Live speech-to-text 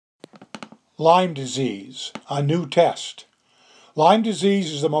Lyme disease, a new test. Lyme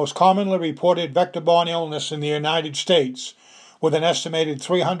disease is the most commonly reported vector-borne illness in the United States, with an estimated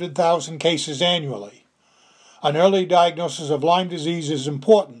 300,000 cases annually. An early diagnosis of Lyme disease is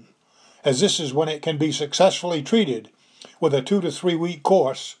important, as this is when it can be successfully treated with a 2 to 3 week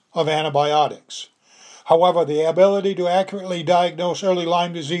course of antibiotics. However, the ability to accurately diagnose early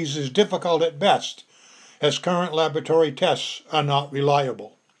Lyme disease is difficult at best, as current laboratory tests are not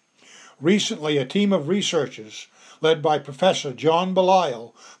reliable. Recently, a team of researchers, led by Professor John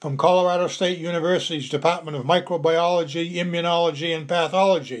Belisle from Colorado State University's Department of Microbiology, Immunology, and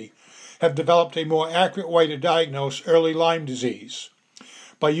Pathology, have developed a more accurate way to diagnose early Lyme disease.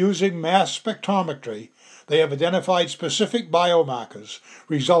 By using mass spectrometry, they have identified specific biomarkers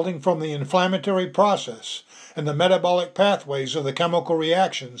resulting from the inflammatory process and the metabolic pathways of the chemical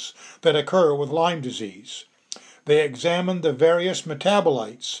reactions that occur with Lyme disease. They examined the various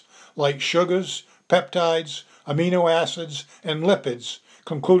metabolites, like sugars, peptides, amino acids, and lipids,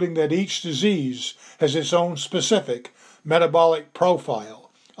 concluding that each disease has its own specific metabolic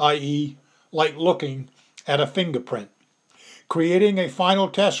profile, i.e., like looking at a fingerprint. Creating a final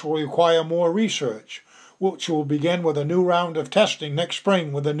test will require more research, which will begin with a new round of testing next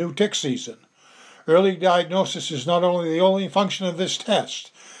spring with the new tick season. Early diagnosis is not only the only function of this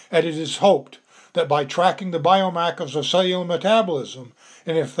test, and it is hoped that by tracking the biomarkers of cellular metabolism,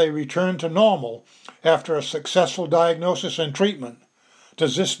 and if they return to normal after a successful diagnosis and treatment,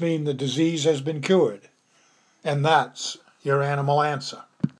 does this mean the disease has been cured? And that's your animal answer.